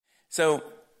So,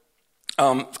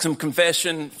 some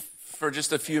confession for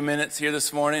just a few minutes here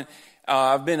this morning.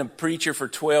 I've been a preacher for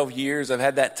 12 years. I've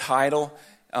had that title,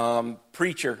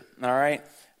 preacher, all right?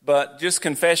 But just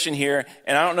confession here,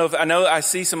 and I know I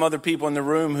see some other people in the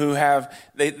room who have,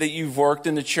 that you've worked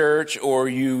in the church, or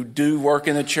you do work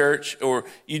in the church, or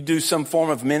you do some form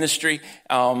of ministry.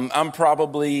 I'm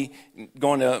probably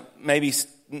going to maybe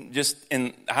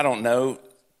I don't know.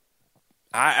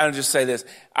 I'll just say this.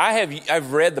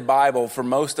 I've read the Bible for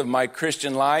most of my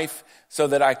Christian life so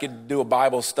that I could do a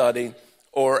Bible study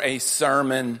or a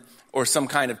sermon or some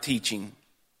kind of teaching.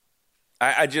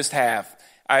 I just have.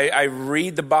 I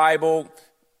read the Bible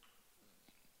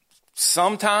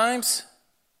sometimes,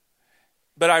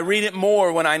 but I read it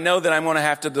more when I know that I'm going to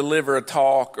have to deliver a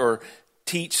talk or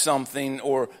teach something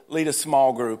or lead a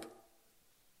small group.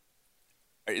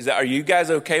 Are you guys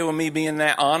okay with me being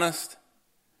that honest?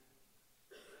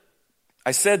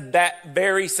 I said that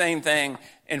very same thing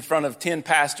in front of 10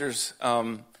 pastors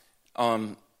on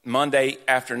Monday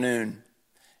afternoon,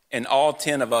 and all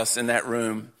 10 of us in that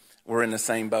room were in the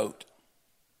same boat.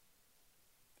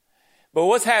 But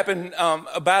what's happened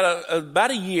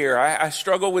about a year, I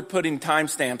struggle with putting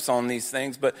timestamps on these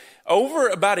things, but over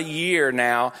about a year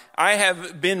now, I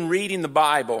have been reading the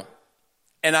Bible,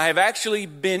 and I have actually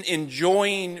been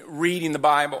enjoying reading the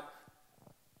Bible.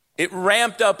 It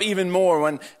ramped up even more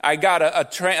when I got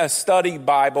a study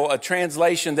Bible, a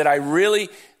translation that I really,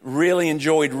 really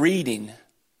enjoyed reading.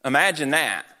 Imagine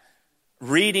that.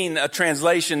 Reading a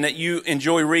translation that you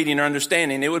enjoy reading or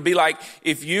understanding. It would be like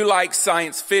if you like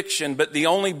science fiction, but the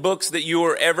only books that you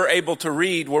were ever able to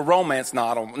read were romance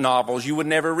novels. You would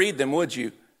never read them, would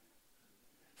you?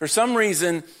 For some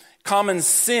reason, common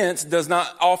sense does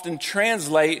not often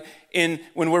translate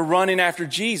when we're running after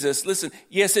Jesus. Listen,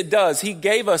 yes, it does. He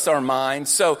gave us our mind.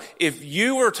 So if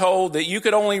you were told that you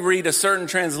could only read a certain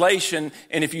translation,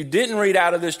 and if you didn't read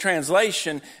out of this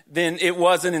translation, then it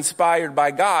wasn't inspired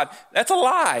by God, that's a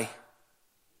lie.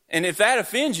 And if that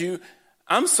offends you,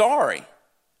 I'm sorry.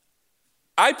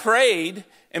 I prayed,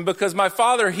 and because my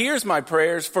Father hears my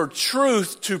prayers, for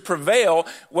truth to prevail,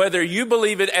 whether you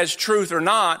believe it as truth or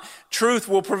not, truth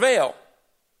will prevail.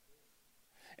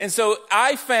 And so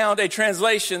I found a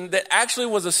translation that actually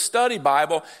was a study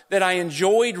Bible that I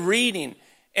enjoyed reading.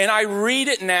 And I read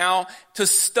it now to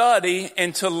study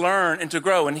and to learn and to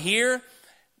grow. And here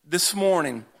this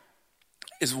morning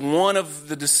is one of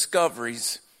the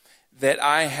discoveries that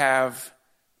I have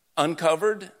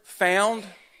uncovered, found.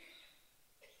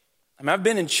 I mean, I've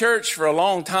been in church for a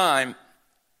long time,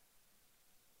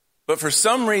 but for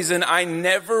some reason I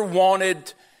never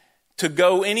wanted to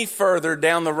go any further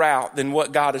down the route than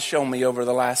what God has shown me over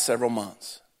the last several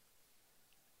months.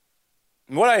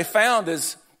 And what I found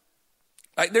is,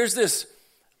 there's this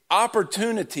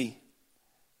opportunity.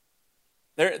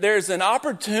 There's an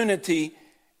opportunity,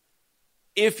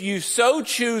 if you so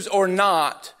choose or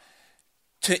not,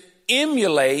 to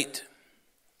emulate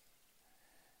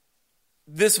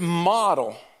this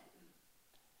model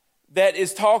that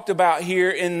is talked about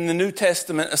here in the New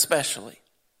Testament especially.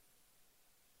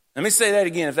 Let me say that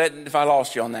again if I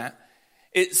lost you on that.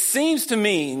 It seems to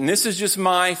me, and this is just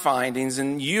my findings,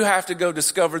 and you have to go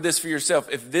discover this for yourself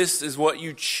if this is what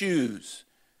you choose.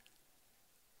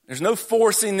 There's no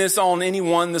forcing this on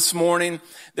anyone this morning.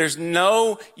 There's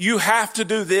no, you have to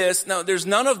do this. No, there's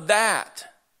none of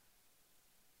that.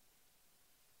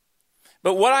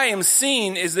 But what I am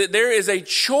seeing is that there is a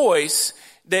choice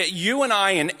that you and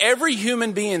I and every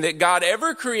human being that God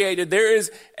ever created, there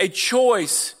is a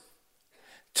choice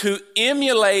to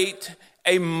emulate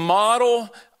a model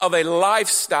of a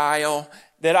lifestyle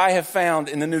that I have found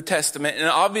in the New Testament. And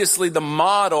obviously the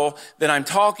model that I'm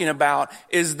talking about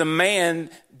is the man,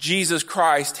 Jesus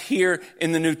Christ, here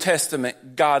in the New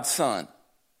Testament, God's Son.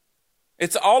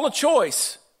 It's all a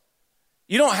choice.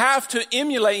 You don't have to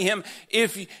emulate him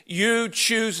if you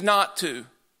choose not to.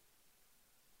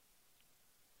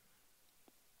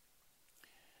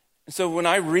 And so when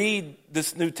I read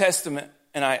this New Testament,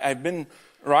 and I've been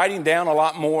writing down a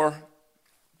lot more,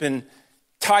 been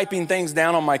typing things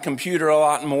down on my computer a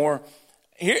lot more.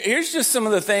 Here's just some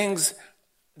of the things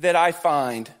that I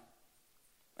find.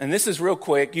 And this is real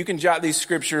quick. You can jot these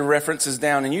scripture references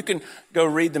down and you can go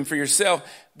read them for yourself.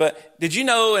 But did you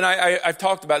know, and I've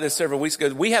talked about this several weeks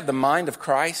ago, we have the mind of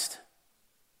Christ.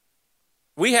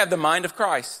 We have the mind of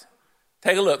Christ.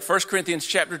 Take a look. 1 Corinthians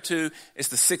chapter 2, it's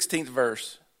the 16th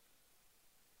verse.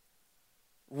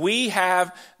 We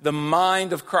have the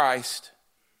mind of Christ.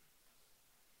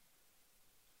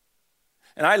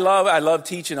 And I love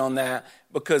teaching on that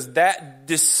because that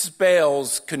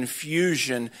dispels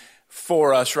confusion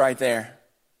for us right there.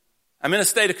 I'm in a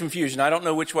state of confusion. I don't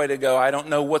know which way to go. I don't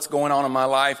know what's going on in my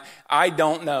life. I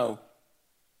don't know.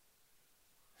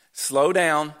 Slow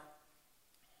down.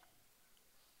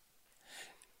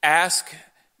 Ask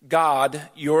God,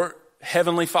 your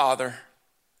heavenly Father,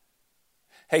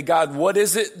 hey God, what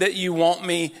is it that you want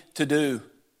me to do?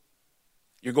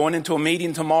 You're going into a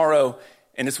meeting tomorrow,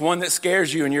 and it's one that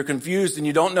scares you, and you're confused, and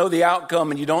you don't know the outcome,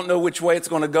 and you don't know which way it's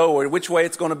going to go or which way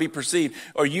it's going to be perceived,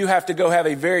 or you have to go have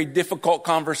a very difficult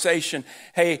conversation.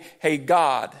 Hey,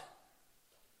 God,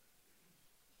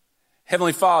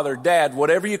 Heavenly Father, Dad,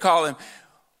 whatever you call him,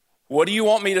 what do you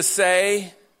want me to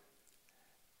say?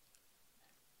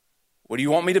 What do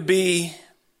you want me to be?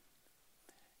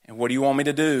 And what do you want me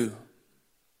to do?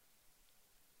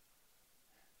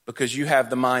 Because you have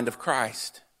the mind of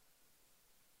Christ.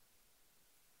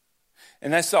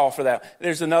 And that's all for that.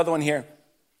 There's another one here.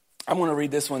 I'm going to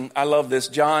read this one. I love this.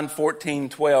 John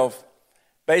 14:12.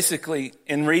 Basically,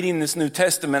 in reading this New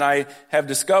Testament, I have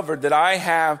discovered that I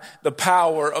have the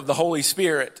power of the Holy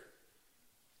Spirit.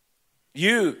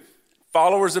 You,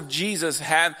 followers of Jesus,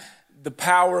 have the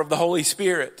power of the Holy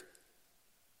Spirit.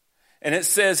 And it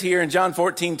says here in John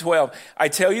 14:12, I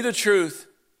tell you the truth.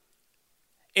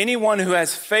 Anyone who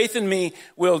has faith in me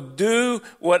will do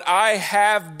what I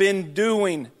have been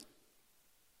doing.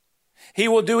 He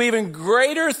will do even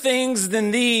greater things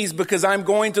than these because I'm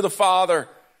going to the Father.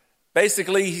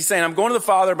 Basically, he's saying, I'm going to the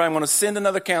Father, but I'm going to send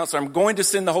another counselor. I'm going to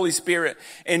send the Holy Spirit.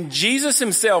 And Jesus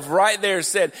himself right there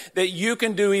said that you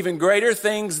can do even greater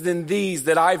things than these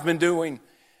that I've been doing.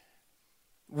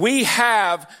 We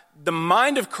have the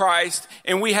mind of Christ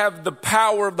and we have the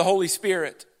power of the Holy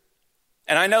Spirit.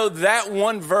 And I know that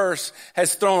one verse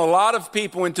has thrown a lot of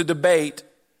people into debate.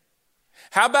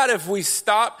 How about if we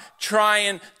stop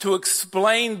trying to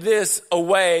explain this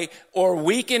away or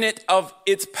weaken it of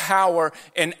its power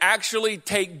and actually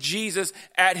take Jesus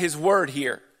at his word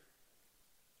here?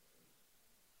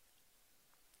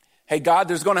 Hey, God,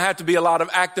 there's going to have to be a lot of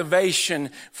activation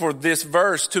for this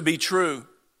verse to be true.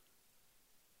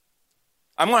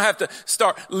 I'm going to have to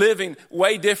start living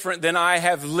way different than I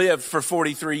have lived for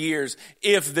 43 years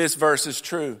if this verse is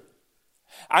true.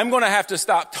 I'm going to have to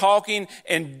stop talking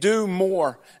and do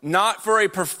more, not for a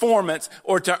performance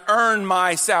or to earn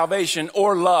my salvation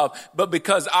or love, but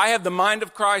because I have the mind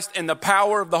of Christ and the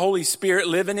power of the Holy Spirit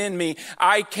living in me.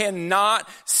 I cannot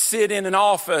sit in an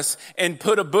office and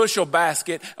put a bushel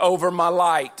basket over my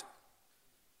light.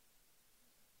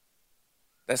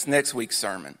 That's next week's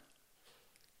sermon.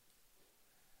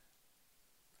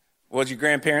 What did your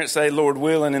grandparents say? Lord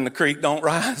willing, and the creek don't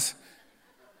rise.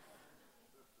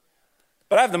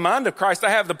 But I have the mind of Christ. I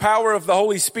have the power of the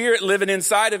Holy Spirit living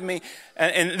inside of me.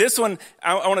 And this one,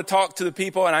 I want to talk to the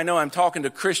people, and I know I'm talking to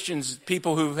Christians,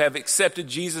 people who have accepted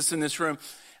Jesus in this room.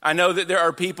 I know that there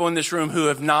are people in this room who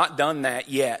have not done that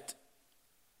yet.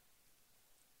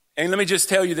 And let me just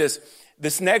tell you this.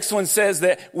 This next one says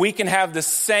that we can have the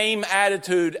same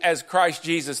attitude as Christ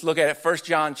Jesus. Look at it, 1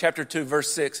 John chapter 2,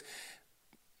 verse 6.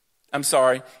 I'm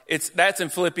sorry. That's in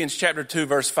Philippians chapter 2,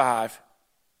 verse 5.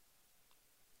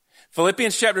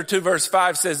 Philippians chapter 2 verse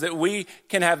 5 says that we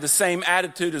can have the same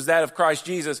attitude as that of Christ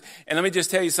Jesus. And let me just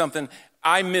tell you something.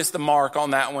 I miss the mark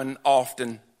on that one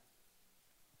often.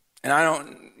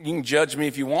 And you can judge me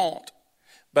if you want.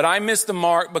 But I miss the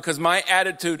mark because my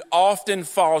attitude often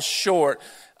falls short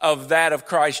of that of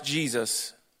Christ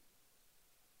Jesus.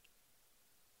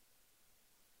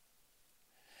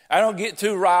 I don't get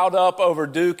too riled up over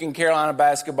Duke and Carolina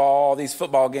basketball, all these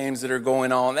football games that are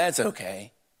going on. That's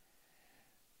okay.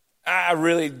 I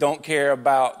really don't care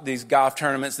about these golf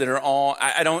tournaments that are on.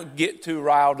 I don't get too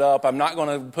riled up. I'm not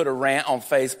going to put a rant on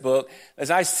Facebook,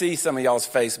 as I see some of y'all's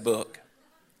Facebook.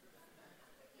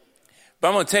 But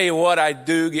I'm going to tell you what I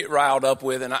do get riled up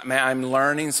with, and I'm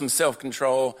learning some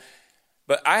self-control.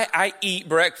 But I eat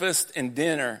breakfast and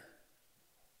dinner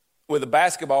with a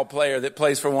basketball player that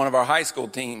plays for one of our high school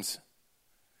teams.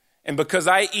 And because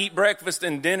I eat breakfast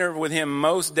and dinner with him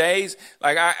most days,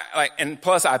 and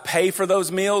plus I pay for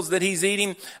those meals that he's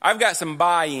eating, I've got some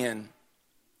buy-in.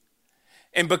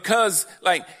 And because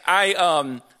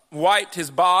I wiped his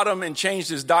bottom and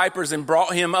changed his diapers and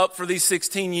brought him up for these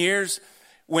 16 years,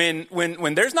 when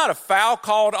there's not a foul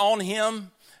called on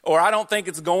him, or I don't think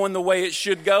it's going the way it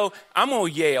should go, I'm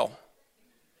going to yell.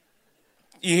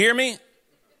 You hear me?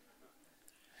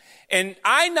 And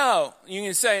I know, you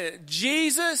can say that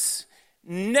Jesus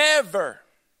never,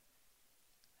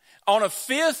 on a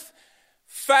fifth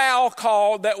foul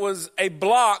call that was a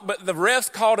block, but the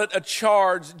refs called it a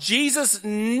charge, Jesus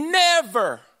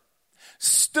never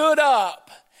stood up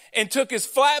and took his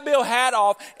flat bill hat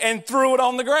off and threw it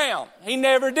on the ground. He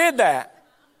never did that.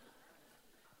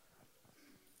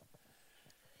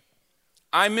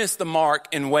 I miss the mark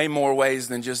in way more ways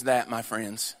than just that, my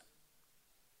friends.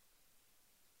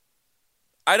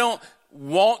 I don't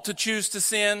want to choose to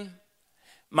sin.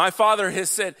 My Father has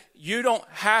said, you don't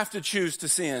have to choose to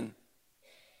sin.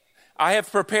 I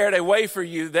have prepared a way for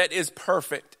you that is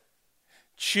perfect.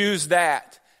 Choose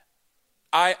that.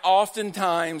 I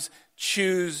oftentimes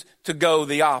choose to go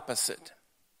the opposite.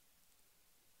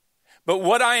 But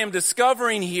what I am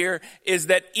discovering here is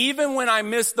that even when I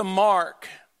miss the mark,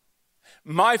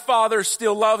 my Father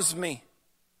still loves me.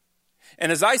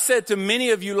 And as I said to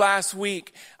many of you last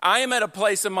week, I am at a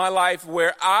place in my life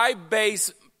where I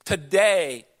base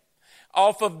today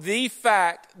off of the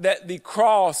fact that the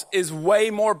cross is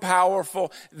way more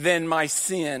powerful than my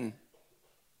sin.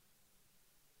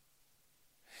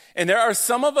 And there are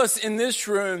some of us in this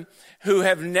room who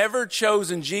have never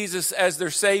chosen Jesus as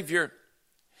their Savior.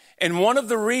 And one of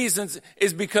the reasons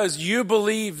is because you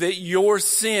believe that your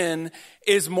sin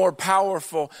is more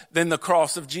powerful than the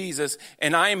cross of Jesus.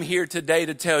 And I am here today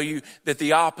to tell you that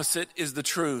the opposite is the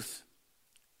truth.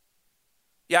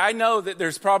 Yeah, I know that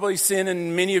there's probably sin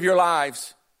in many of your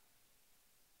lives.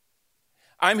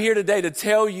 I'm here today to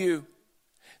tell you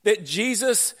that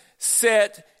Jesus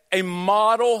set a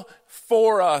model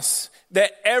for us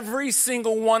that every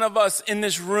single one of us in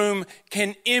this room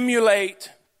can emulate.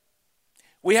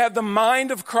 We have the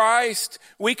mind of Christ.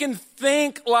 We can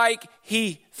think like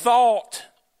He thought.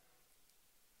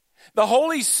 The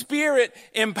Holy Spirit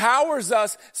empowers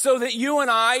us so that you and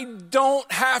I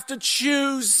don't have to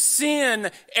choose sin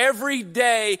every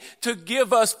day to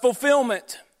give us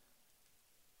fulfillment.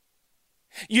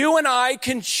 You and I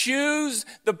can choose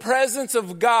the presence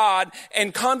of God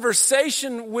and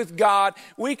conversation with God.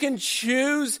 We can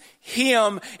choose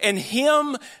Him, and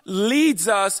Him leads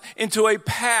us into a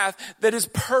path that is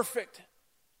perfect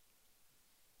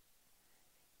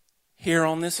here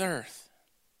on this earth.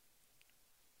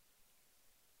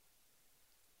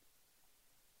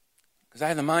 Because I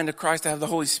have the mind of Christ, I have the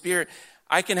Holy Spirit,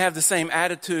 I can have the same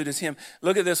attitude as Him.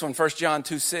 Look at this one, 1 John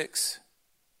 2:6.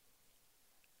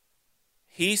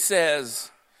 He says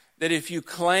that if you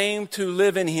claim to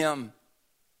live in Him,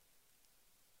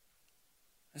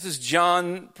 this is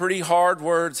John, pretty hard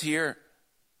words here.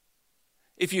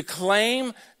 If you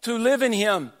claim to live in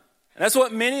Him, and that's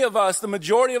what many of us, the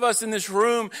majority of us in this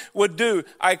room would do.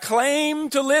 I claim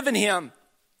to live in Him.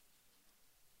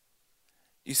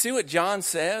 You see what John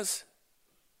says?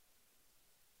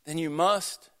 Then you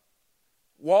must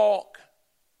walk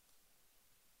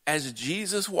as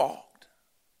Jesus walked.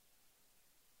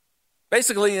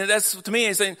 Basically, that's to me,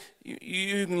 he's saying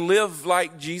you can live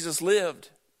like Jesus lived.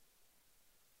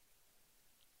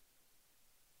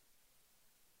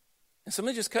 And so let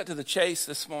me just cut to the chase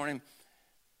this morning.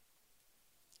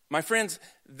 My friends,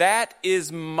 that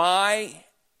is my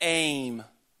aim.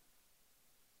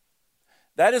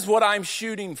 That is what I'm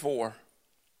shooting for.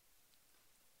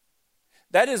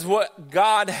 That is what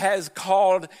God has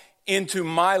called into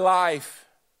my life.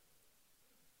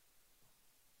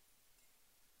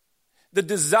 The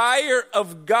desire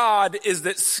of God is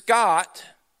that Scott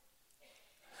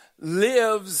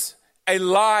lives a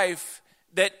life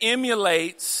that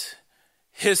emulates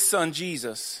his son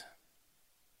Jesus.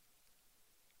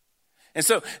 And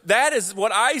so that is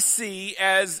what I see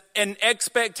as an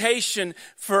expectation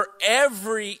for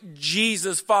every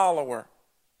Jesus follower.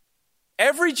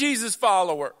 Every Jesus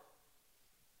follower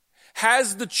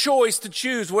has the choice to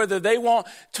choose whether they want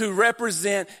to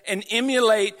represent and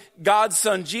emulate God's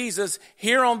son Jesus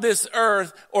here on this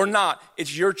earth or not.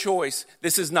 It's your choice.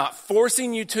 This is not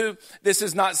forcing you to. This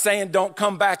is not saying don't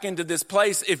come back into this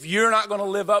place if you're not going to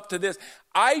live up to this.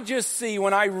 I just see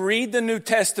when I read the New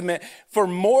Testament for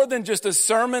more than just a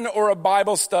sermon or a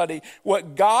Bible study,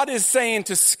 what God is saying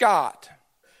to Scott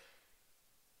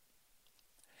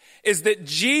is that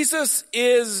Jesus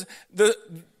is the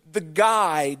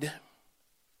guide.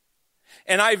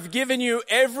 And I've given you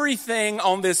everything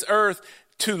on this earth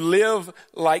to live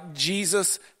like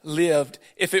Jesus lived.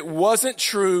 If it wasn't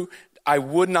true, I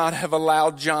would not have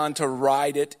allowed John to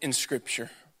write it in Scripture.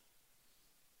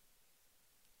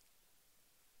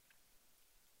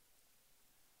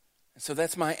 And so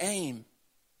that's my aim.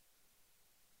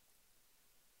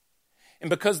 And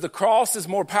because the cross is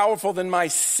more powerful than my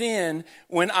sin,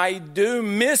 when I do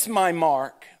miss my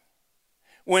mark,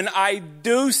 when I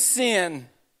do sin,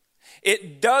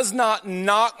 it does not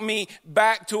knock me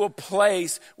back to a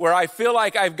place where I feel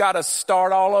like I've got to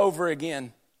start all over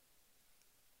again.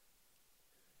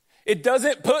 It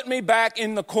doesn't put me back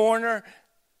in the corner.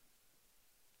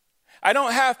 I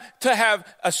don't have to have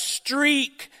a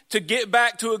streak to get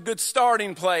back to a good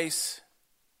starting place.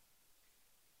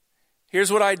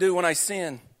 Here's what I do when I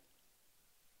sin.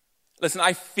 Listen,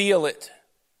 I feel it.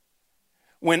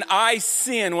 When I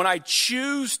sin, when I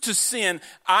choose to sin,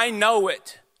 I know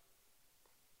it.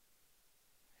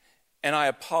 And I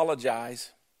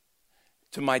apologize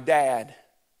to my dad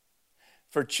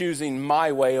for choosing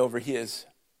my way over his.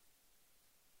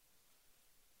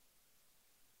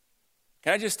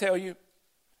 Can I just tell you?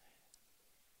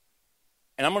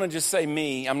 And I'm going to just say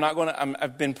me.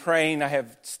 I've been praying. I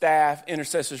have staff,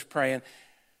 intercessors praying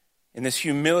in this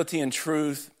humility and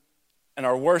truth. And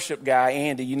our worship guy,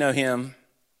 Andy, you know him.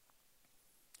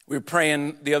 We were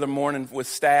praying the other morning with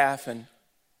staff, and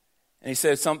he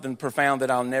said something profound that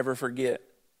I'll never forget.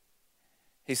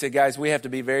 He said, guys, we have to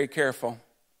be very careful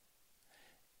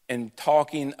in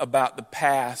talking about the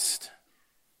past,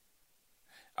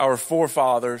 our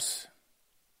forefathers,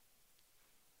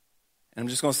 and I'm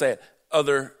just going to say it,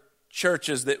 other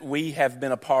churches that we have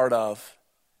been a part of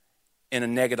in a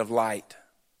negative light.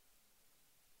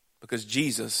 Because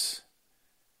Jesus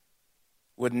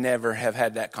would never have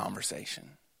had that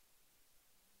conversation.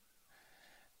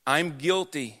 I'm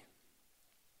guilty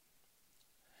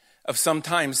of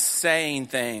sometimes saying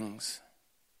things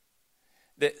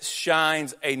that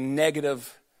shines a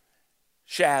negative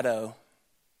shadow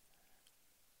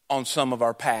on some of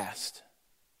our past.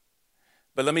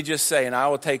 But let me just say, and I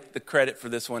will take the credit for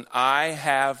this one, I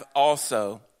have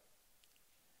also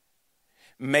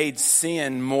made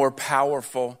sin more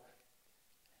powerful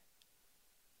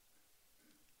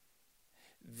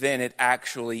than it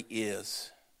actually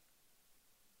is.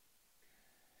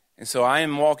 And so I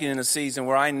am walking in a season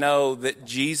where I know that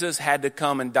Jesus had to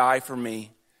come and die for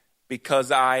me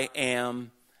because I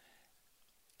am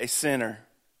a sinner.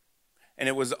 And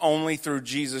it was only through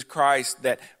Jesus Christ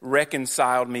that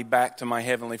reconciled me back to my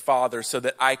Heavenly Father so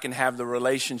that I can have the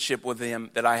relationship with Him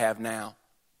that I have now.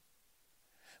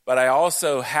 But I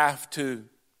also have to,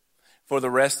 for the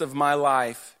rest of my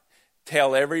life,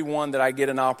 tell everyone that I get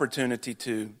an opportunity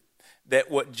to that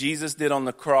what Jesus did on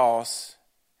the cross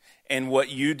and what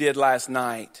you did last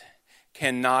night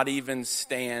cannot even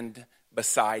stand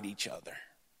beside each other.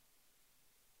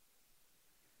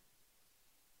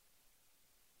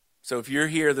 So if you're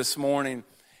here this morning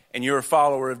and you're a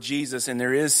follower of Jesus and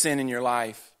there is sin in your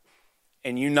life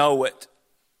and you know it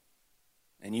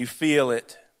and you feel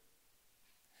it,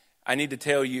 I need to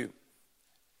tell you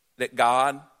that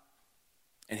God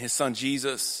and His Son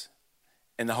Jesus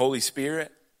and the Holy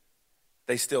Spirit,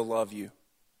 they still love you.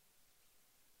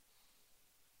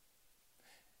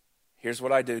 Here's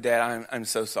what I do, Dad. I'm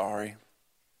so sorry.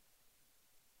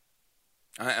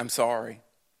 I'm sorry.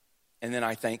 And then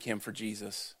I thank Him for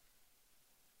Jesus.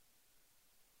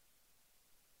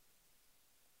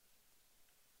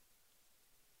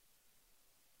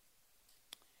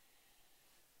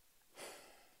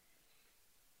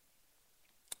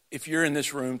 If you're in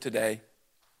this room today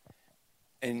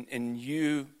and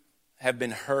you have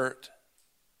been hurt,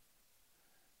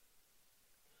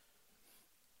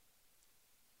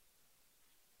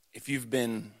 if you've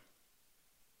been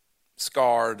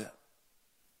scarred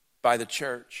by the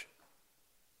church,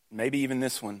 maybe even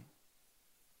this one,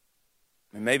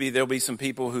 and maybe there'll be some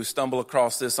people who stumble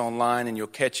across this online and you'll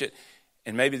catch it,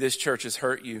 and maybe this church has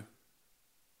hurt you.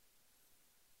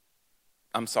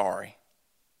 I'm sorry.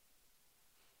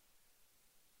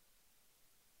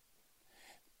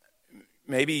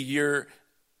 Maybe you're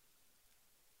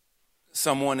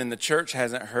someone in the church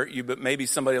hasn't hurt you, but maybe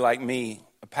somebody like me,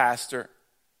 a pastor,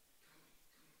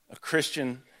 a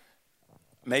Christian,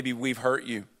 maybe we've hurt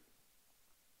you.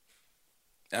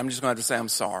 I'm just going to have to say I'm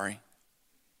sorry.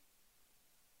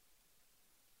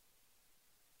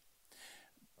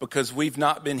 Because we've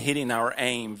not been hitting our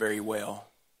aim very well.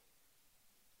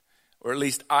 Or at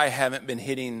least I haven't been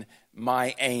hitting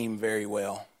my aim very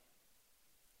well.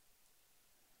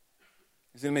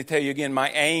 So let me tell you again, my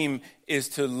aim is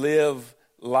to live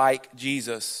like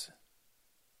Jesus.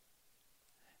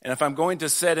 And if I'm going to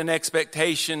set an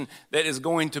expectation that is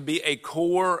going to be a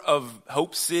core of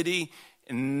Hope City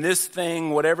and this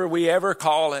thing, whatever we ever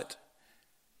call it,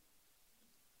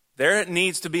 there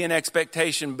needs to be an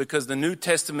expectation because the New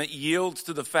Testament yields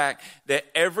to the fact that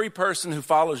every person who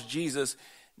follows Jesus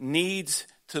needs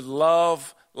to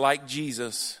love like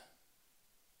Jesus.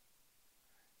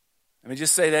 Let me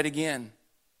just say that again.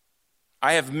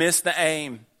 I have missed the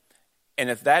aim. And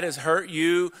if that has hurt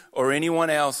you or anyone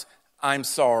else, I'm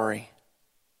sorry.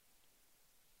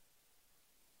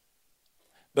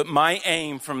 But my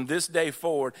aim from this day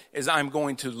forward is I'm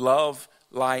going to love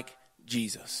like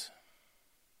Jesus.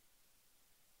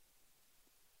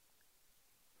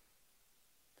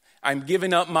 I'm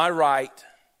giving up my right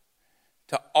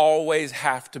to always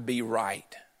have to be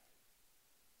right.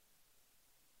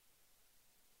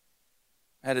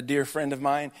 I had a dear friend of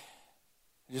mine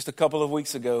just a couple of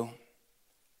weeks ago,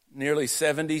 nearly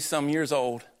 70 some years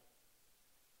old.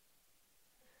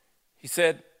 He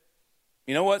said,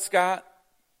 "You know what, Scott?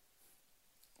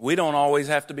 We don't always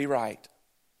have to be right.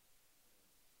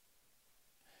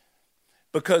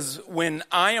 Because when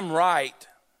I am right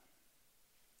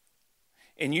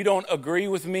and you don't agree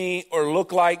with me or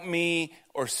look like me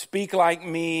or speak like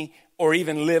me or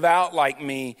even live out like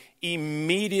me,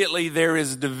 immediately there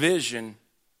is division.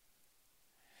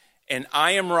 And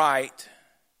I am right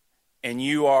and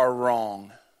you are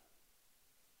wrong."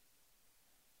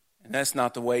 And that's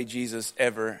not the way Jesus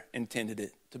ever intended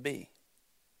it to be.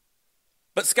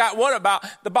 But Scott, what about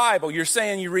the Bible? You're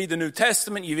saying you read the New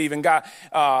Testament. You've even got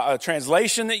a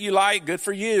translation that you like. Good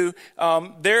for you.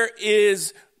 There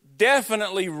is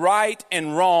definitely right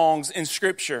and wrongs in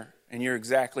Scripture. And you're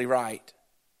exactly right.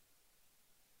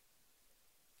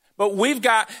 But we've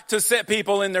got to set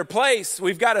people in their place.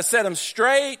 We've got to set them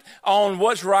straight on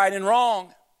what's right and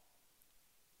wrong.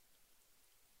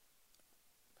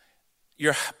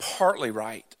 You're partly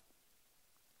right.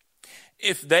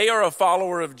 If they are a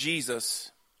follower of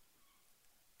Jesus,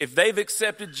 if they've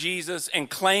accepted Jesus and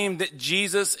claimed that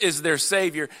Jesus is their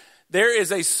Savior, there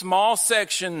is a small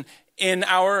section in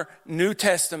our New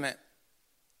Testament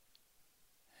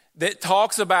that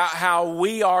talks about how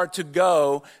we are to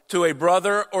go to a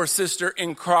brother or sister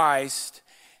in Christ.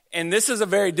 And this is a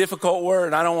very difficult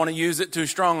word. I don't want to use it too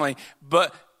strongly,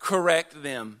 but correct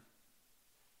them.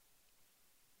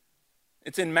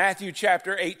 It's in Matthew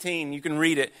chapter 18. You can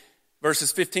read it.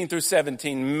 Verses 15 through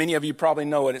 17. Many of you probably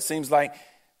know it. It seems like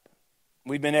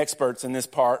we've been experts in this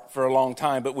part for a long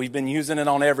time, but we've been using it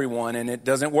on everyone, and it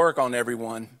doesn't work on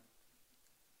everyone.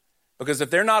 Because if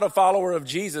they're not a follower of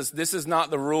Jesus, this is not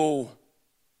the rule.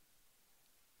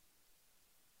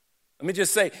 Let me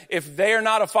just say, if they are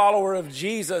not a follower of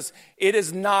Jesus, it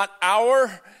is not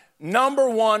our number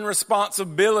one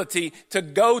responsibility to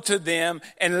go to them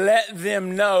and let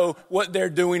them know what they're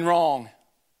doing wrong.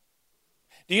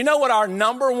 Do you know what our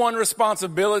number one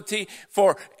responsibility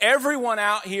for everyone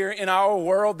out here in our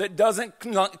world that doesn't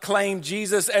claim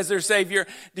Jesus as their Savior?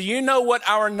 Do you know what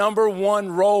our number one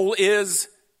role is?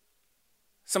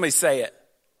 Somebody say it.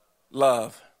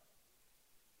 Love.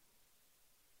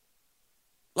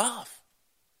 Love.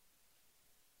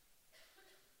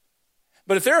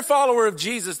 But if they're a follower of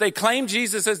Jesus, they claim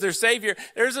Jesus as their Savior.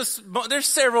 There's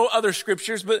several other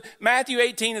scriptures, but Matthew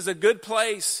 18 is a good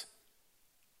place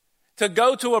to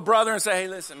go to a brother and say, "Hey,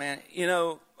 listen, man,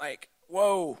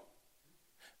 whoa."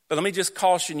 But let me just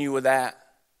caution you with that.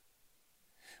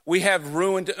 We have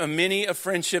ruined many of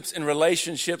friendships and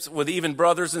relationships with even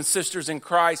brothers and sisters in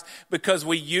Christ because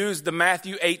we used the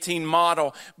Matthew 18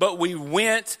 model, but we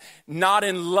went not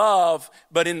in love,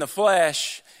 but in the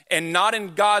flesh, and not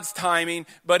in God's timing,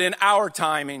 but in our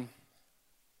timing.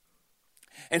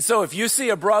 And so if you see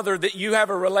a brother that you have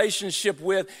a relationship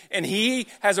with and he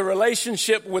has a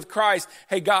relationship with Christ,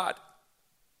 hey, God,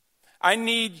 I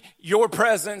need your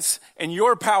presence and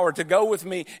your power to go with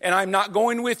me. And I'm not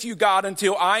going with you, God,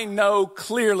 until I know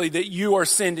clearly that you are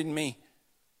sending me.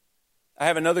 I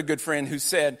have another good friend who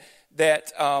said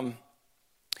that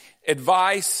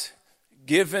advice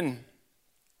given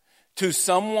to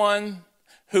someone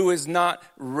who is not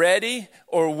ready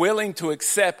or willing to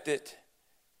accept it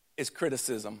is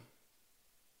criticism.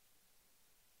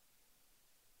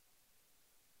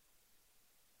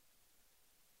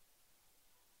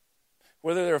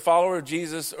 Whether they're a follower of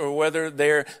Jesus or whether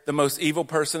they're the most evil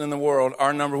person in the world,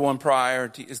 our number one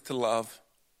priority is to love.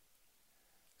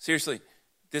 Seriously,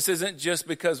 this isn't just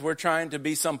because we're trying to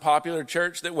be some popular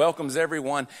church that welcomes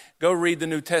everyone. Go read the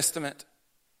New Testament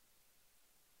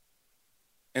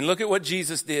and look at what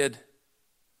Jesus did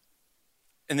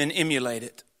and then emulate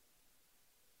it.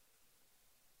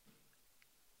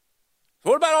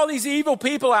 What about all these evil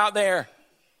people out there?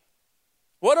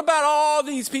 What about all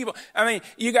these people? I mean,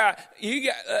 you got.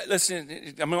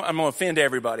 Listen, I'm going to offend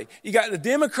everybody. You got the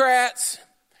Democrats,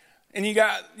 and you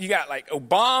got like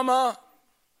Obama,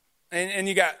 and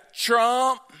you got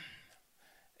Trump,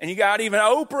 and you got even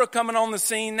Oprah coming on the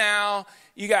scene now.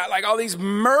 You got like all these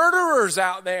murderers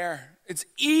out there. It's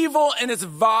evil and it's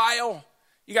vile.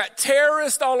 You got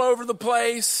terrorists all over the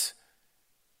place.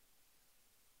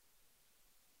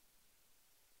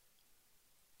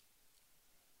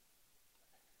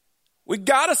 We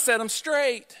got to set them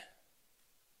straight.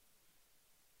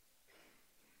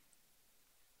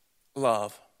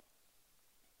 Love.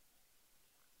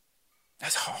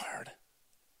 That's hard.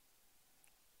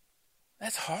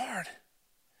 That's hard.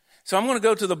 So I'm going to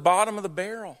go to the bottom of the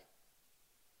barrel.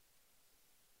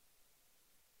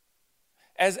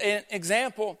 As an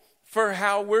example, for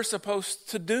how we're supposed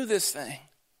to do this thing.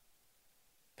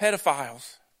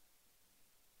 Pedophiles.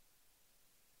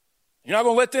 You're not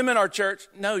going to let them in our church?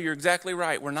 No, you're exactly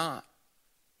right. We're not.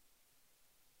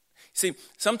 See,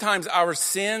 sometimes our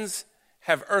sins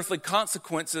have earthly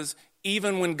consequences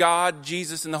even when God,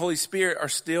 Jesus, and the Holy Spirit are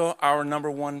still our number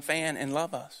one fan and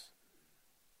love us.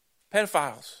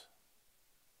 Pedophiles.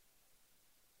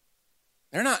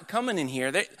 They're not coming in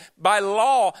here. By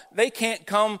law, they can't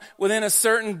come within a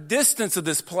certain distance of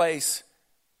this place.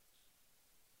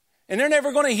 And they're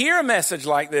never going to hear a message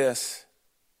like this.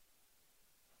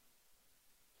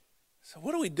 So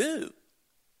what do?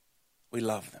 We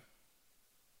love them.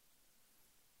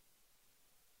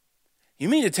 You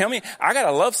mean to tell me I got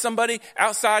to love somebody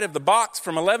outside of the box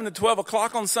from 11 to 12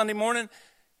 o'clock on Sunday morning?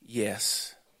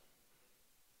 Yes.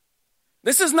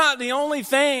 This is not the only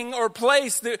thing or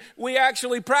place that we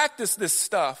actually practice this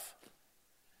stuff.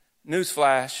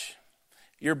 Newsflash,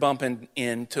 you're bumping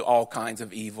into all kinds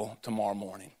of evil tomorrow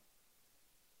morning.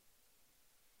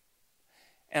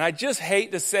 And I just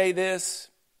hate to say this,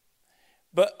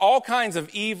 but all kinds of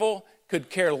evil could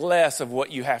care less of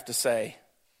what you have to say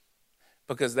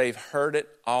because they've heard it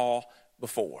all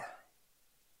before.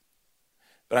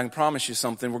 But I can promise you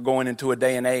something, we're going into a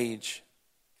day and age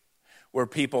where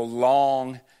people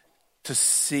long to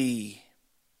see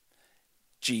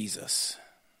Jesus.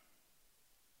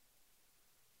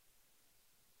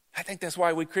 I think that's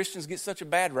why we Christians get such a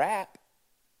bad rap.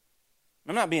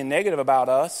 I'm not being negative about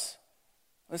us.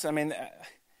 Listen, I mean,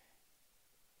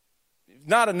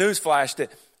 not a newsflash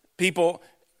that people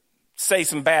say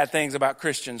some bad things about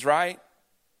Christians, right?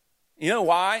 You know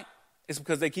why? It's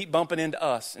because they keep bumping into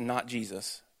us and not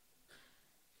Jesus.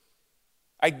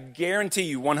 I guarantee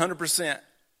you 100%.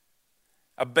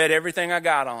 I bet everything I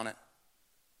got on it.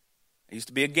 I used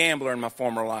to be a gambler in my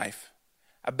former life.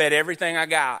 I bet everything I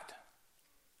got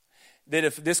that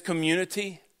if this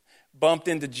community bumped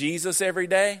into Jesus every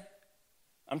day,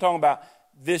 I'm talking about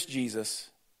this Jesus,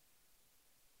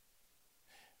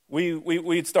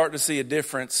 we'd start to see a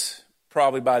difference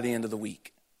probably by the end of the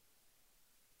week.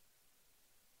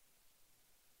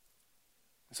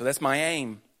 So that's my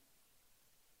aim.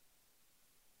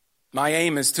 My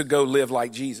aim is to go live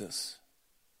like Jesus.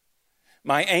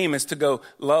 My aim is to go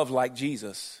love like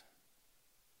Jesus.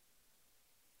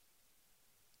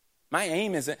 My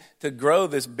aim isn't to grow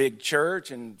this big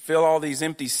church and fill all these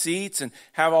empty seats and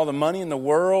have all the money in the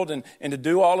world and to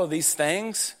do all of these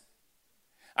things.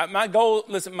 My goal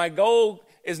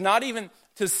is not even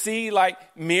to see like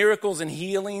miracles and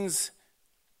healings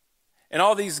and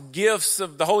all these gifts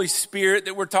of the Holy Spirit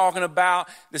that we're talking about,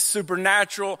 the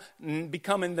supernatural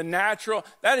becoming the natural.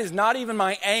 That is not even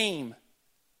my aim.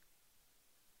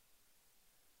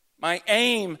 My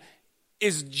aim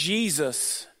is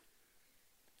Jesus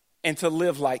and to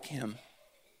live like him.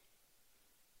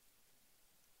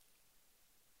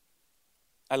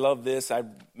 I love this.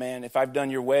 If I've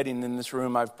done your wedding in this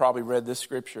room, I've probably read this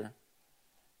scripture.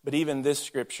 But even this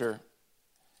scripture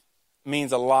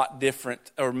means a lot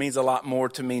different, or means a lot more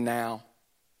to me now.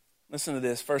 Listen to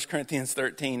this, 1 Corinthians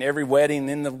 13. Every wedding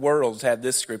in the world's had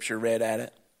this scripture read at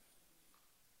it.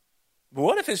 But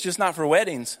what if it's just not for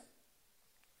weddings?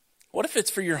 What if it's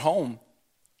for your home?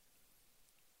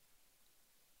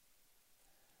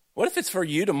 What if it's for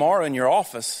you tomorrow in your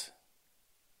office?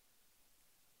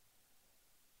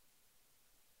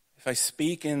 If I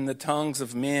speak in the tongues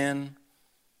of men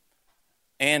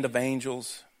and of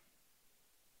angels,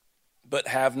 but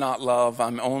have not love,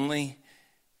 I'm only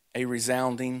a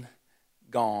resounding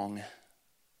gong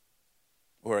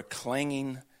or a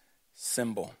clanging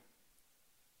cymbal.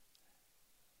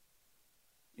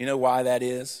 You know why that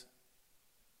is?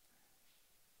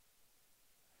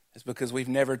 It's because we've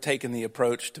never taken the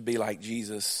approach to be like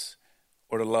Jesus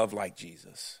or to love like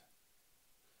Jesus.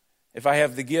 If I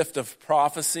have the gift of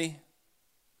prophecy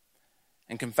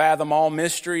and can fathom all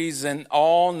mysteries and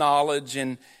all knowledge,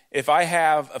 and if I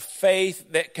have a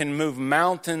faith that can move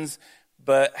mountains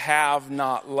but have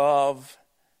not love,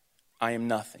 I am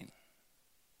nothing.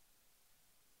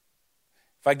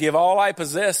 If I give all I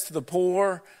possess to the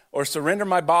poor or surrender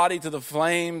my body to the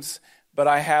flames, but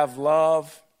I have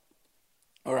love,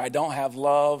 or I don't have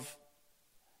love,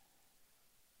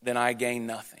 then I gain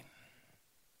nothing.